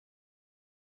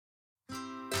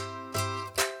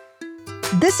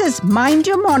This is Mind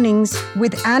Your Mornings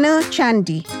with Anna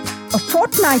Chandy, a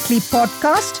fortnightly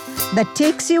podcast that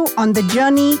takes you on the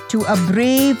journey to a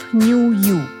brave new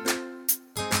you.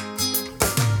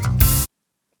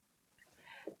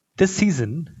 This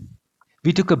season,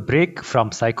 we took a break from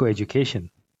psychoeducation.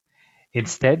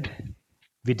 Instead,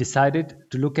 we decided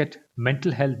to look at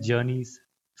mental health journeys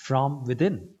from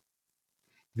within.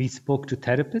 We spoke to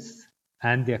therapists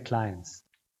and their clients,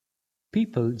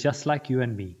 people just like you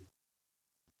and me,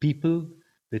 people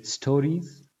with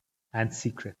stories and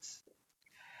secrets.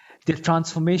 Their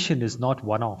transformation is not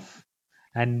one off,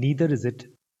 and neither is it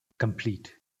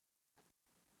complete.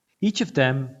 Each of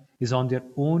them is on their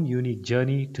own unique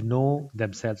journey to know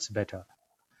themselves better,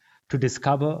 to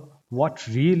discover what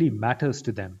really matters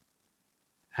to them,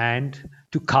 and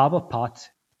to carve a path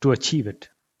to achieve it.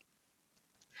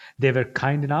 They were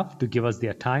kind enough to give us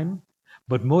their time,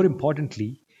 but more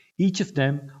importantly, each of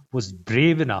them was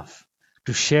brave enough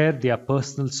to share their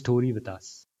personal story with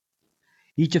us.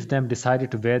 Each of them decided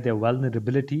to wear their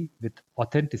vulnerability with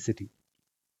authenticity.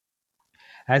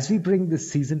 As we bring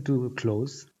this season to a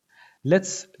close,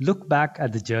 let's look back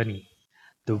at the journey,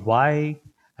 the why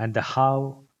and the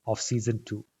how of season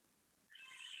 2.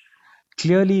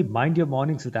 Clearly, Mind Your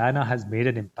Mornings with Anna has made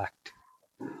an impact.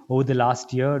 Over the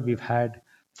last year, we've had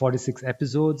 46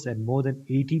 episodes and more than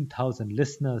 18,000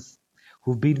 listeners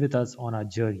who've been with us on our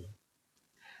journey.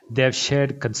 They have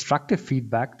shared constructive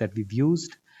feedback that we've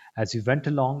used as we went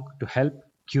along to help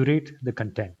curate the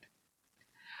content.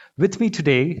 With me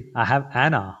today, I have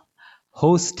Anna,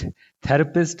 host,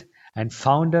 therapist, and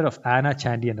founder of Anna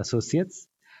Chandy and Associates.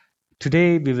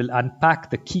 Today, we will unpack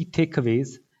the key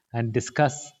takeaways and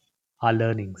discuss our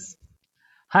learnings.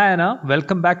 Hi, Anna.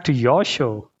 Welcome back to your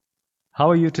show. How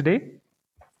are you today?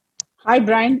 Hi,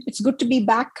 Brian. It's good to be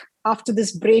back after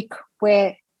this break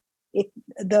where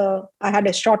I had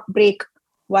a short break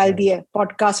while the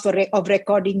podcast of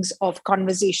recordings of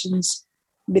conversations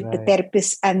with the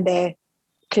therapists and their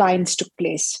clients took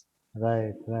place.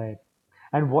 Right.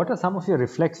 And what are some of your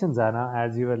reflections, Anna,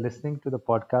 as you were listening to the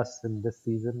podcast in this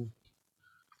season?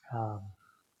 I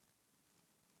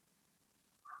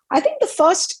think the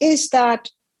first is that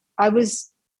I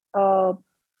was,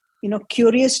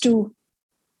 curious to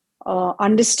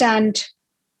understand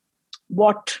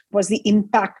what was the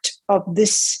impact of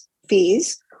this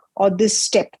phase or this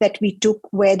step that we took,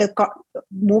 where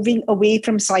moving away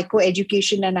from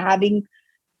psychoeducation and having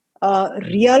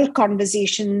real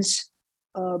conversations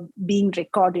being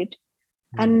recorded.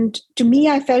 And to me,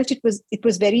 I felt it was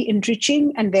very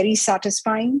enriching and very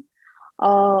satisfying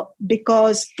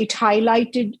because it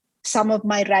highlighted some of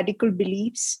my radical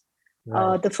beliefs.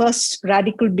 The first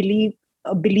radical belief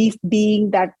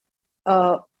being that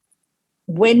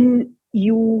when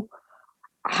you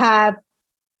have,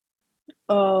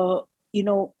 you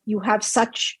have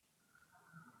such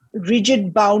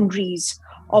rigid boundaries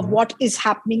of what is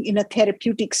happening in a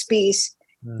therapeutic space,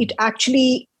 it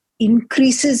actually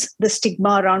increases the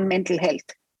stigma around mental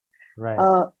health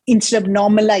instead of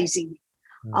normalizing.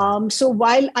 So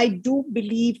while I do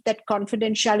believe that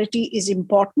confidentiality is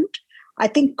important, I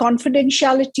think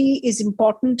confidentiality is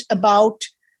important about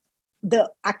the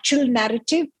actual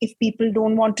narrative if people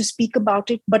don't want to speak about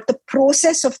it, but the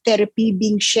process of therapy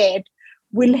being shared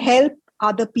will help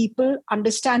other people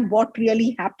understand what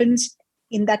really happens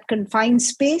in that confined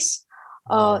space.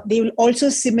 They will also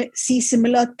see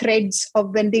similar threads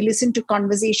of when they listen to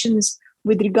conversations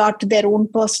with regard to their own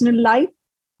personal life.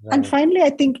 And finally,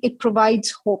 I think it provides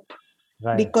hope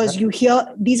because you hear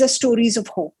these are stories of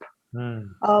hope.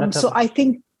 So I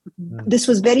think this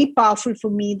was very powerful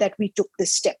for me that we took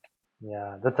this step.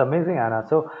 Yeah, that's amazing, Anna.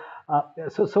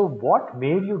 So what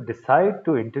made you decide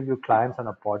to interview clients on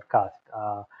a podcast?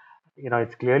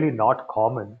 It's clearly not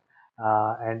common,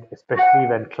 and especially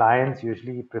when clients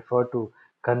usually prefer to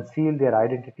conceal their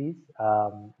identities.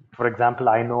 For example,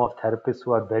 I know of therapists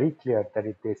who are very clear that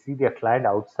if they see their client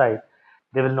outside,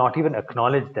 they will not even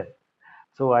acknowledge them.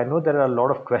 So I know there are a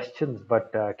lot of questions,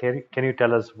 but can you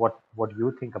tell us what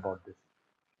you think about this?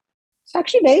 It's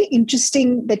actually very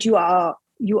interesting that you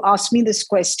asked me this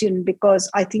question, because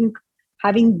I think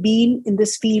having been in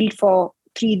this field for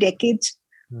 3 decades,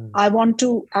 I want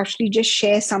to actually just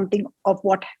share something of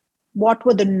what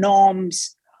were the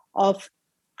norms of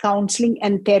counseling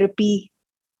and therapy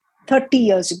 30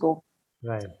 years ago.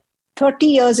 30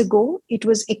 years ago, it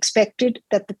was expected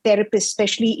that the therapist,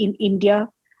 especially in India,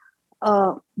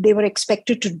 they were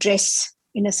expected to dress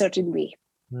in a certain way.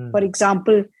 For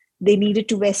example, they needed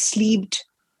to wear sleeved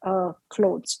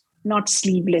clothes, not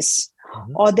sleeveless,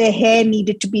 or their hair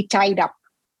needed to be tied up,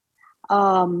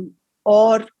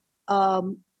 or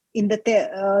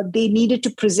they needed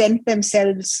to present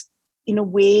themselves in a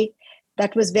way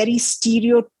that was very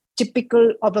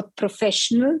stereotypical of a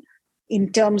professional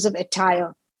in terms of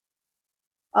attire.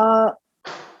 I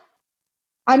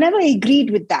never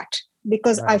agreed with that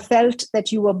because I felt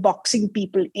that you were boxing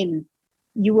people in.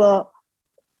 You were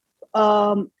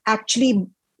actually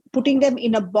putting them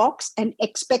in a box and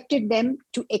expected them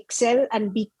to excel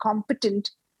and be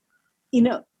competent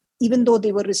even though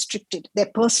they were restricted. Their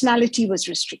personality was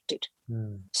restricted.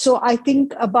 So I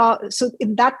think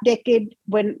in that decade,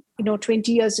 when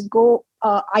 20 years ago,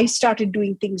 I started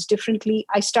doing things differently.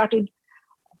 I started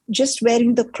just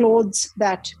wearing the clothes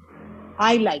that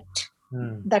I liked.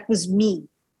 That was me,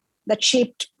 that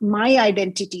shaped my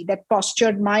identity, that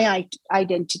postured my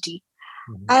identity.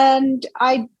 And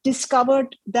I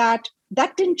discovered that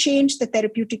didn't change the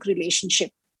therapeutic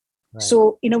relationship.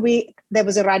 So in a way, there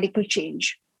was a radical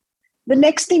change. The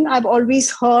next thing I've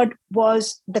always heard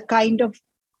was the kind of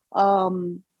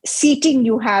seating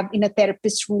you have in a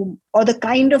therapist's room, or the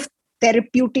kind of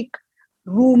therapeutic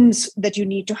rooms that you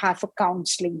need to have for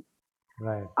counseling.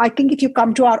 I think if you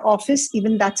come to our office,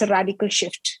 even that's a radical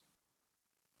shift,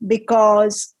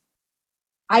 because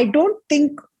I don't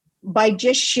think by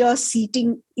just sheer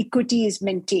seating equity is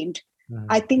maintained.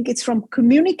 I think it's from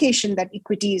communication that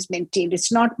equity is maintained.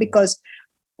 It's not because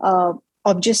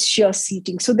of just sheer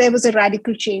seating. So there was a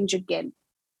radical change again.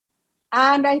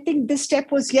 And I think this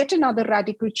step was yet another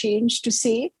radical change to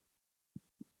say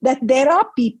that there are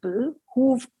people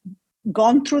who've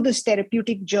gone through this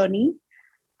therapeutic journey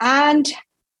and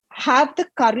have the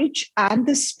courage and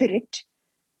the spirit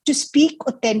to speak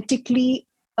authentically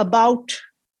about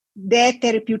their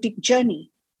therapeutic journey.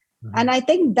 And I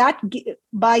think that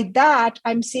by that,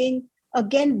 I'm saying,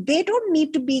 again, they don't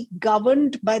need to be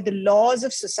governed by the laws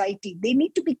of society. They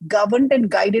need to be governed and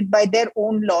guided by their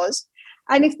own laws.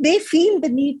 And if they feel the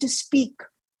need to speak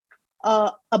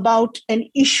about an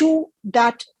issue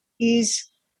that is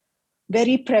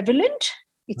very prevalent,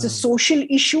 it's a social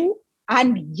issue,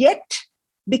 and yet,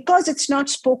 because it's not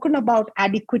spoken about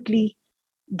adequately,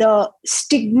 the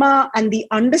stigma and the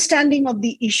understanding of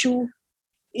the issue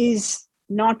is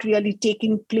not really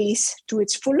taking place to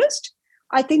its fullest.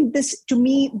 I think this, to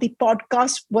me, the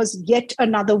podcast was yet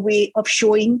another way of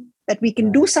showing that we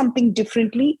can do something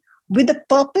differently with a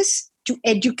purpose to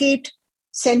educate,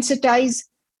 sensitize,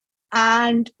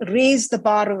 and raise the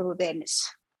bar of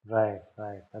awareness. Right.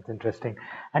 That's interesting.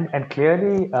 And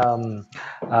clearly,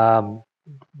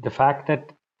 the fact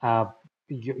that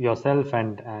yourself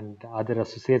and other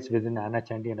associates within Anna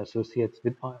Chandy and associates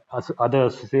with other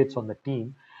associates on the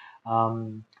team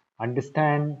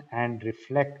understand and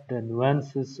reflect the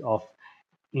nuances of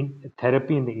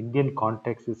therapy in the Indian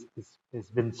context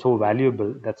has been so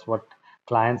valuable. That's what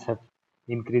clients have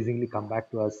increasingly come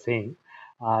back to us saying.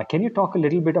 Can you talk a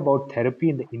little bit about therapy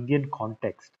in the Indian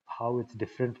context, how it's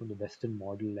different from the Western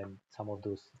model and some of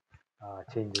those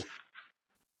changes?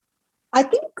 I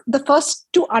think the first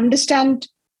to understand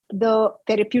the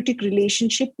therapeutic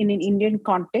relationship in an Indian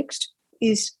context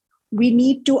is we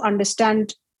need to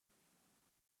understand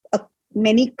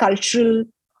many cultural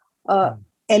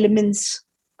elements.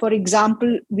 For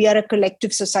example, we are a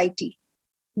collective society,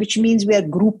 which means we are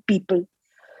group people.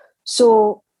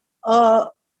 So a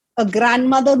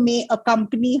grandmother may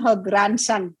accompany her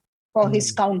grandson for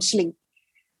his counseling.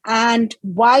 And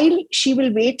while she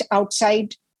will wait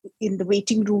outside in the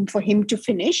waiting room for him to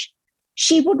finish,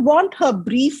 she would want her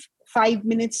brief 5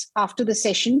 minutes after the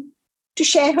session to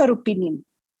share her opinion.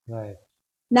 Right.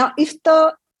 Now, if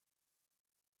the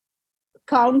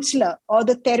counselor or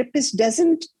the therapist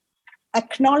doesn't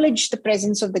acknowledge the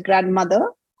presence of the grandmother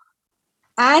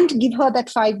and give her that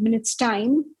 5 minutes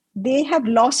time, they have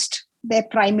lost their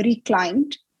primary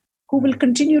client, who will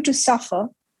continue to suffer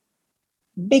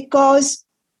because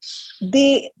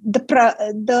the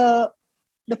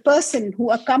person who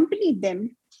accompanied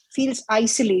them feels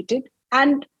isolated,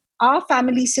 and our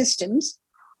family systems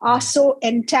are so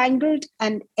entangled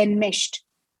and enmeshed,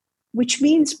 which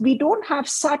means we don't have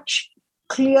such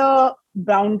clear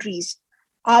boundaries.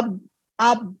 Our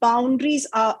boundaries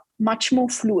are much more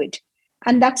fluid.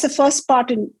 And that's the first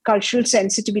part in cultural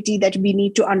sensitivity that we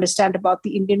need to understand about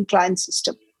the Indian client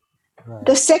system. Right.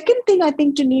 The second thing I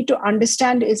think to need to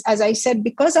understand is, as I said,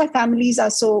 because our families are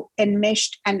so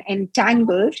enmeshed and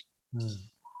entangled,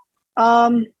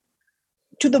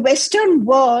 to the Western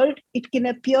world, it can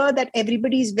appear that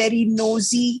everybody is very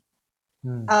nosy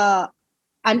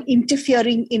and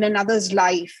interfering in another's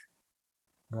life.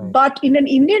 Right. But in an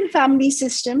Indian family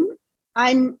system,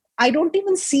 I don't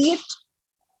even see it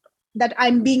that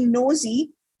I'm being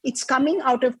nosy. It's coming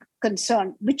out of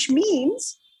concern, which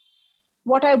means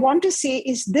what I want to say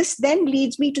is this then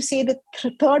leads me to say the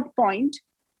third point.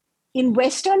 In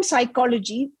Western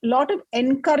psychology, a lot of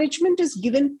encouragement is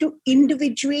given to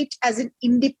individuate as an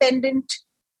independent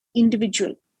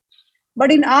individual.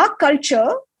 But in our culture,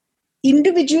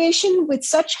 individuation with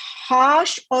such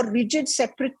harsh or rigid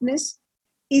separateness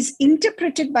is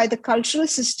interpreted by the cultural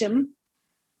system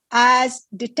as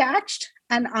detached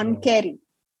and uncaring,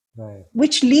 Right.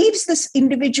 which leaves this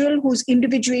individual who's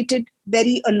individuated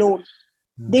very alone.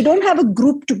 They don't have a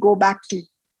group to go back to.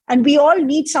 And we all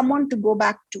need someone to go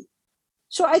back to.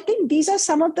 So I think these are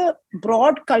some of the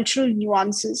broad cultural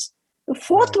nuances. The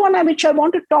fourth one, which I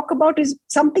want to talk about, is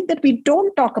something that we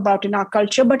don't talk about in our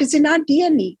culture, but it's in our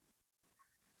DNA.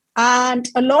 And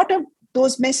a lot of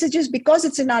those messages, because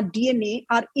it's in our DNA,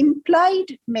 are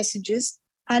implied messages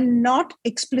and not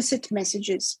explicit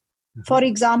messages. For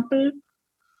example,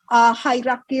 our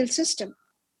hierarchical system.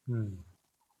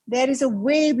 There is a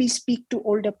way we speak to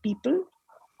older people,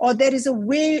 or there is a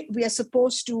way we are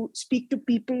supposed to speak to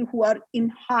people who are in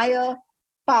higher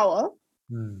power,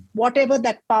 whatever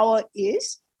that power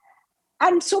is.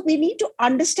 And so we need to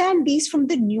understand these from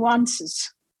the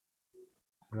nuances.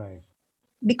 Right.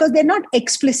 Because they're not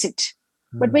explicit.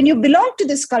 But when you belong to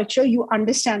this culture, you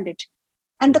understand it.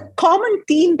 And the common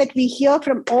theme that we hear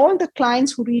from all the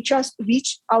clients who reach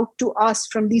out to us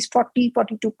from these 40,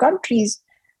 42 countries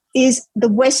is the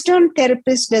Western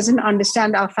therapist doesn't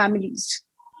understand our families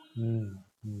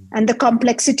and the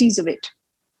complexities of it.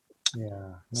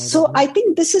 So I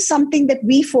think this is something that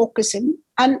we focus in.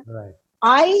 And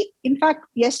I, in fact,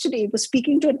 yesterday was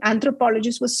speaking to an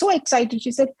anthropologist, was so excited.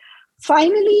 She said,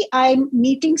 finally, I'm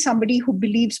meeting somebody who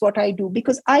believes what I do,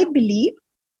 because I believe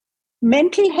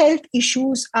mental health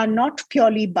issues are not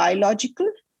purely biological.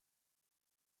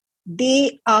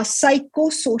 They are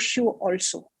psychosocial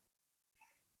also.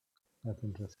 That's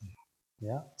interesting.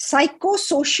 Yeah.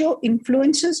 Psychosocial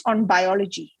influences on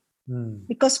biology,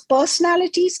 because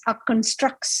personalities are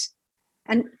constructs,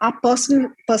 and our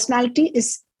personality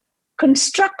is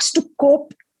constructs to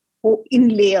cope in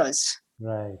layers.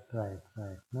 Right.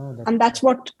 No, and that's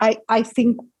what I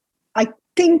think. I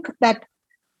think that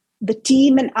the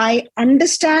team and I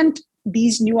understand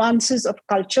these nuances of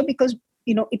culture, because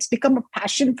it's become a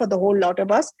passion for the whole lot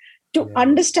of us to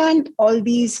understand all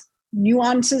these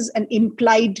nuances and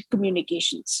implied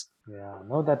communications. Yeah,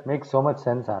 no, that makes so much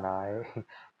sense, Anna. In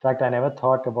fact, I never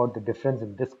thought about the difference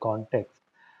in this context.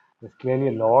 There's clearly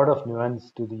a lot of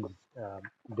nuance to these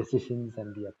decisions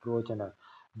and the approach, and a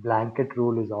blanket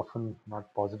rule is often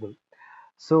not possible.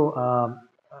 So,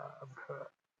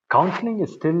 counseling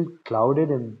is still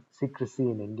clouded in secrecy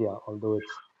in India, although it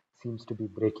seems to be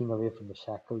breaking away from the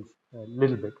shackles a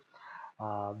little bit.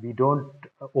 We don't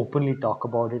openly talk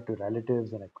about it to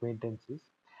relatives and acquaintances.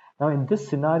 Now, in this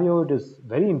scenario, it is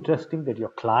very interesting that your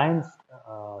clients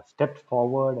stepped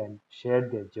forward and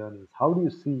shared their journeys. How do you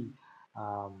see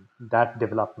that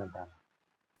development, Anna?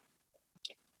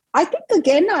 I think,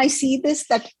 again, I see this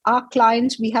that our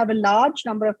clients, we have a large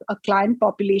number of a client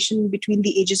population between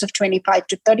the ages of 25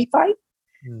 to 35,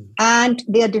 and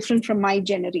they are different from my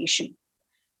generation.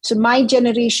 So my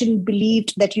generation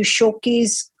believed that you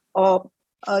showcase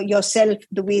yourself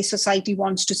the way society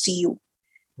wants to see you.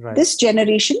 Right. This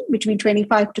generation, between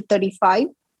 25 to 35,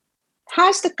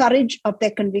 has the courage of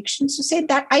their convictions to say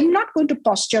that I'm not going to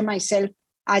posture myself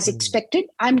as expected.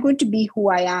 I'm going to be who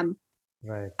I am.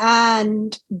 Right.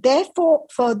 And therefore,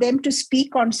 for them to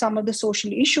speak on some of the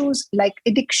social issues like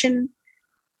addiction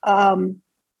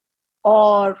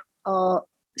or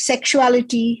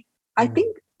sexuality, I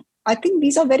think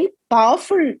these are very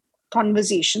powerful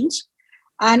conversations.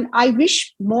 And I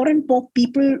wish more and more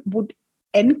people would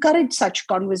encourage such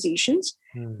conversations,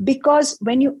 because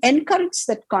when you encourage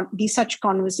such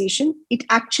conversation, it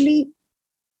actually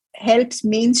helps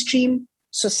mainstream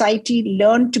society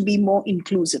learn to be more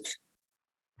inclusive.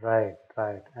 Right.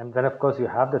 And then, of course, you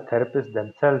have the therapists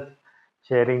themselves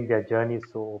sharing their journeys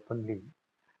so openly,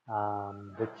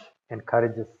 which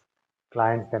encourages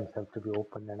clients themselves to be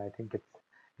open. And I think it's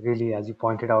really, as you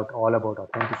pointed out, all about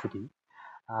authenticity.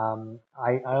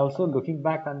 I also, looking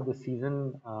back on the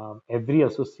season, every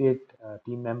associate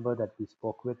team member that we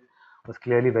spoke with was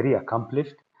clearly very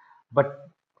accomplished.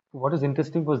 But what is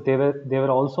interesting was they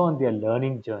were also on their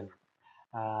learning journey.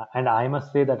 And I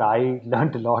must say that I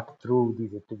learned a lot through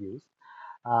these interviews.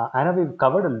 Anna, we've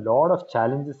covered a lot of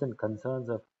challenges and concerns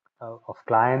of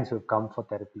clients who have come for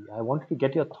therapy. I wanted to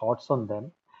get your thoughts on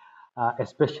them,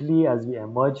 especially as we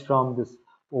emerge from this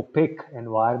opaque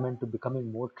environment to becoming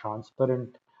more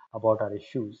transparent about our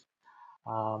issues.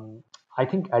 Um, I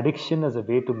think addiction as a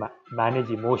way to manage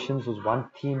emotions was one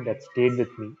theme that stayed with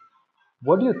me.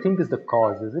 What do you think is the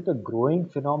cause? Is it a growing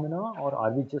phenomena, or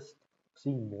are we just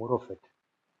seeing more of it?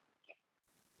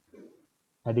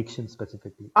 Addiction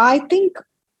specifically. I think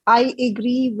I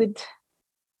agree with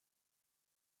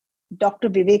Dr.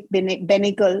 Vivek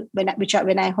Benegal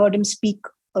when I heard him speak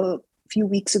a few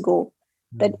weeks ago,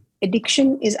 that Mm,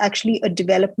 addiction is actually a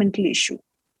developmental issue.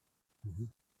 mhm.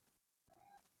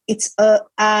 It's a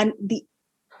and the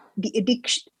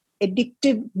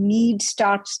addictive need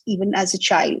starts even as a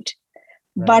child,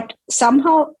 Right. but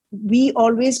somehow we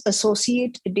always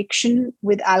associate addiction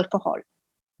with alcohol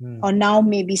Mm, or now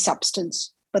maybe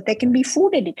substance, but there can right. be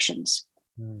food addictions,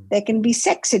 Mm, there can be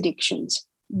sex addictions,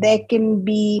 there mm, can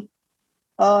be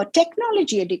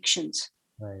technology addictions.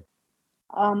 right.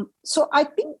 So I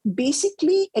think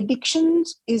basically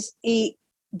addictions is a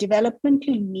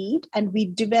developmental need, and we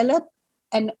develop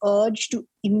an urge to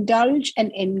indulge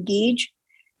and engage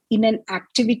in an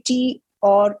activity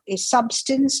or a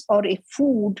substance or a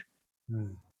food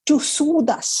Mm, to soothe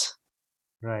us.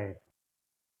 right.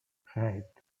 Right.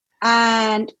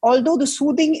 And although the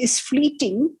soothing is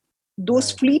fleeting,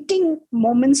 those Right. fleeting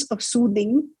moments of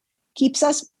soothing keeps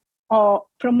us or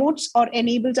promotes or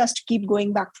enables us to keep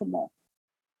going back for more.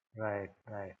 Right.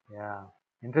 Right. Yeah.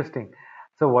 Interesting.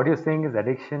 So what you're saying is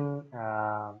addiction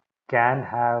can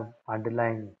have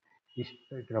underlying,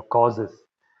 causes,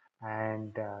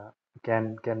 and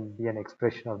can be an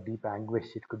expression of deep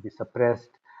anguish. It could be suppressed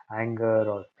anger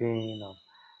or pain or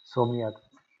so many other,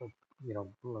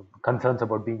 concerns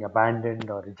about being abandoned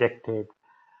or rejected.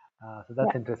 So Yeah.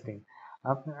 that's interesting.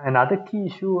 Another key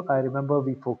issue I remember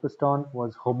we focused on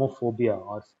was homophobia,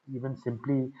 or even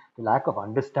simply the lack of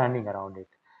understanding around it.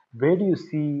 Where do you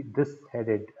see this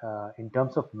headed in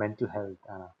terms of mental health,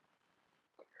 Anna?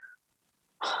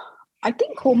 I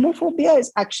think homophobia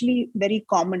is actually very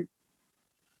common.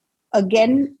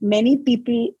 Again, many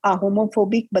people are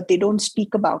homophobic, but they don't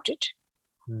speak about it.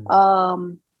 Hmm.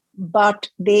 But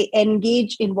they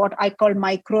engage in what I call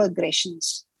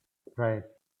microaggressions. Right.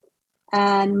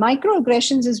 And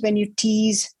microaggressions is when you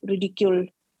tease, ridicule,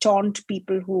 taunt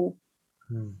people who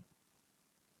Hmm.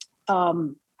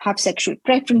 have sexual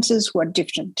preferences, who are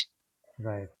different.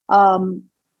 Right. Um,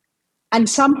 and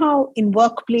somehow in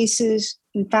workplaces,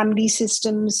 in family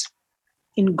systems,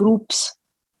 in groups,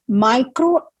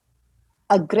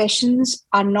 microaggressions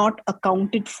are not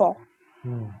accounted for.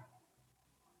 Hmm.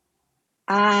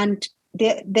 And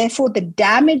therefore, the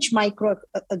damage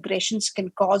microaggressions can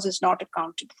cause is not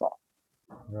accounted for.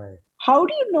 Right. How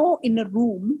do you know in a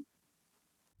room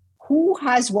who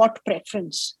has what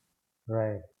preference?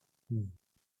 Right. Hmm.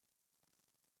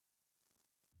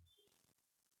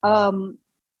 Right. Um,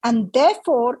 and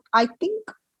therefore, I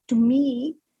think to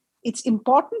me, it's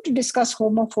important to discuss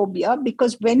homophobia,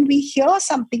 because when we hear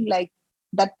something like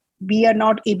that we are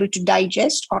not able to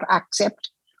digest or accept,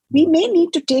 we Hmm. may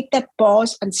need to take that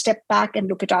pause and step back and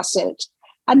look at ourselves.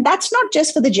 And that's not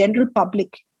just for the general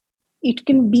public, it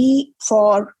can be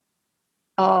for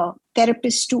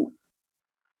therapists too.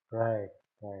 Right.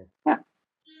 Right. Yeah.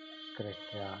 Correct.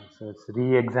 Yeah. So it's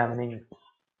re-examining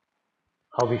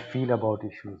how we feel about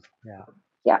issues. Yeah.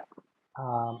 Yeah.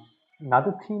 Um,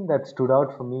 Another theme that stood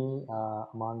out for me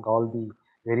among all the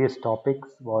various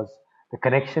topics was the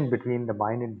connection between the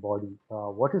mind and body.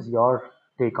 What is your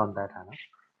take on that, Hannah?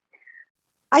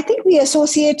 I think we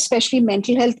associate especially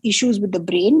mental health issues with the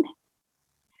brain.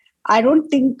 I don't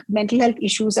think mental health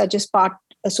issues are just part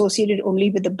associated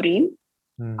only with the brain.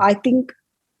 Hmm. I think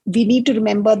we need to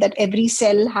remember that every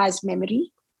cell has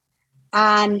memory.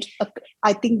 And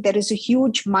I think there is a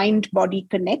huge mind body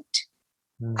connect.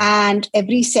 Hmm. And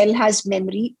every cell has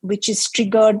memory, which is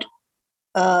triggered,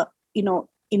 in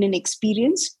an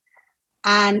experience.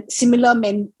 And similar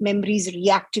memories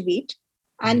reactivate.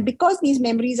 And Hmm. because these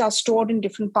memories are stored in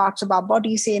different parts of our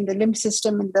body, say in the lymph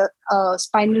system, in the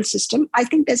spinal system, I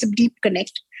think there's a deep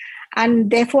connect.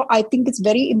 And therefore, I think it's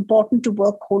very important to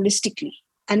work holistically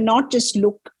and not just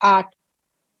look at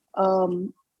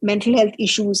mental health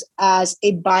issues as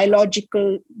a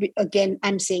biological, again,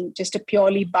 I'm saying just a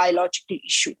purely biological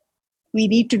issue. We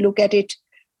need to look at it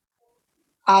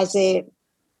as a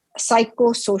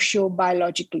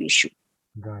psycho-socio-biological issue.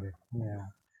 Got it. Yeah.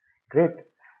 Great.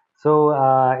 So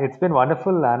it's been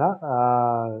wonderful,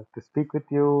 Anna, to speak with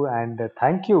you, and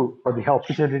thank you for the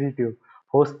opportunity to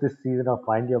host this season of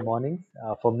Find Your Mornings.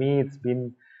 For me, it's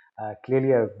been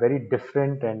clearly a very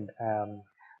different and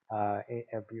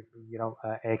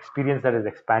experience that has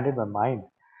expanded my mind,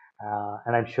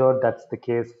 and I'm sure that's the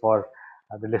case for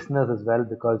the listeners as well,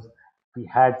 because we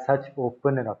had such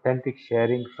open and authentic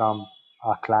sharing from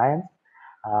our clients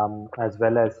as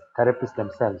well as therapists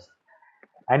themselves.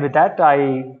 And with that,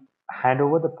 hand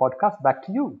over the podcast back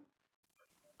to you.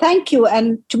 Thank you.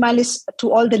 And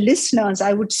to all the listeners,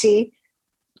 I would say,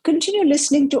 continue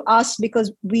listening to us,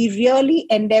 because we really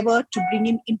endeavor to bring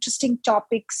in interesting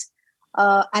topics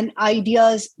and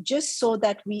ideas, just so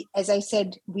that we, as I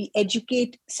said, we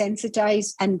educate,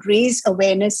 sensitize, and raise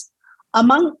awareness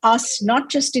among us, not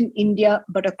just in India,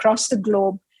 but across the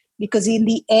globe. Because in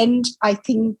the end, I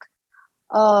think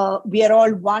we are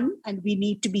all one and we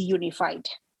need to be unified.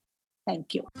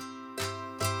 Thank you.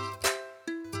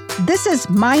 This is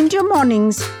Mind Your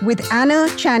Mornings with Anna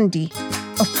Chandy,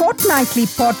 a fortnightly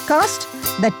podcast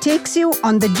that takes you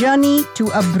on the journey to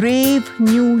a brave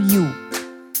new you.